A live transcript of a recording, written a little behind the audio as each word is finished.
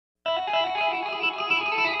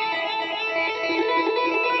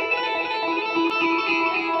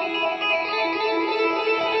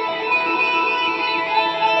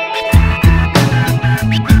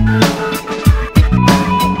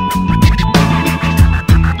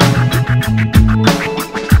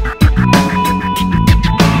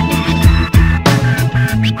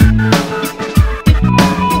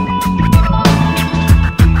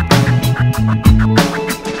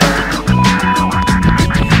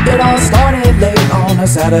It all started late on a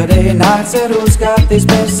Saturday night. Said who's got these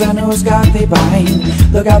piss and who's got the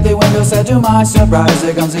pine? Look out the window, said to my surprise,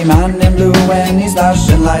 there comes the man in blue and he's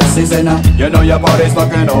flashing lights. He said, now you know your party's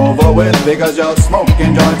fucking over with, because you're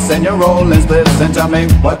smoking joints and you're rolling spliffs. And tell me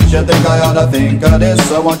what you think I ought to think of this.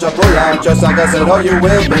 So won't you pull out your sock? I said, oh, you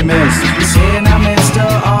will be missed. You see now, Mr.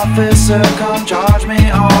 Officer, come charge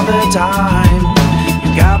me all the time.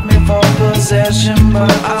 You got me for possession,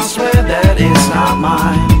 but I swear that it's not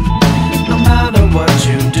mine. No matter what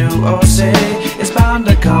you do or say, it's bound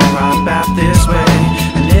to come right back this way.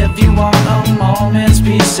 And if you want a moment's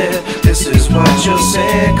peace, this is what you'll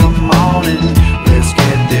say. Come on and let's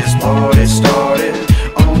get this party started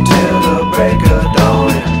until the break of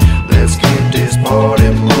dawn. Let's keep this party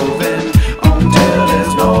moving until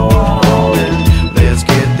there's no one holding. Let's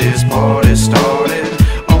get this party started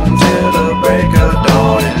until the break of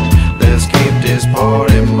dawn. Let's keep this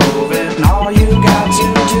party moving. All you got to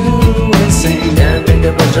do is sing. Can't think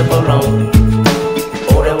of much of a wrong.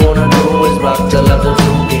 All they wanna do is rock till after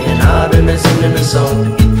two, getting hot and singing the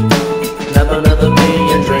song. Never another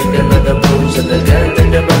beer and drink another booze, and they can't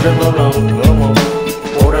think of much of a wrong.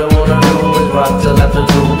 All they wanna do is rock till after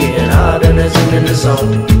two, getting hot and singing the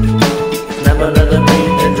song. Never another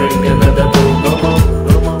beer and drink another booze. Come on.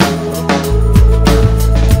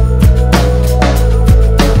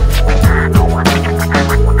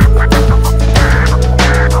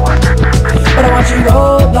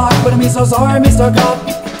 Roadblock, but me so sorry, Mr. Cop.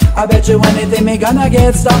 I bet you anything me gonna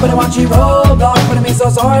get stopped. But I want you roadblock, but me so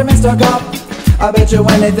sorry, Mr. Cop. I bet you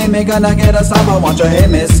anything me gonna get a stop. I want you, hey,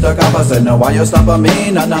 Mr. Cop. I said, no, why you stopping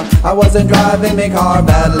me? No, no, I wasn't driving me car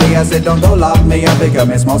badly. I said, don't go lock me up because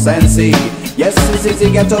it's more sensey. Yes, it's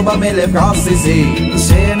easy, get over me, live cross easy.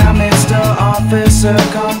 Say now, Mr. Officer,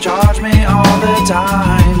 come charge me all the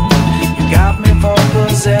time. You got me for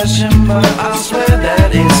possession, but I swear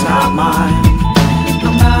that it's not mine.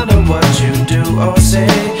 No matter what you do or say,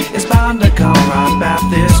 it's bound to come right back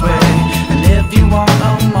this way. And if you want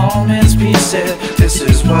a moment's peace, this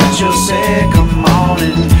is what you'll say.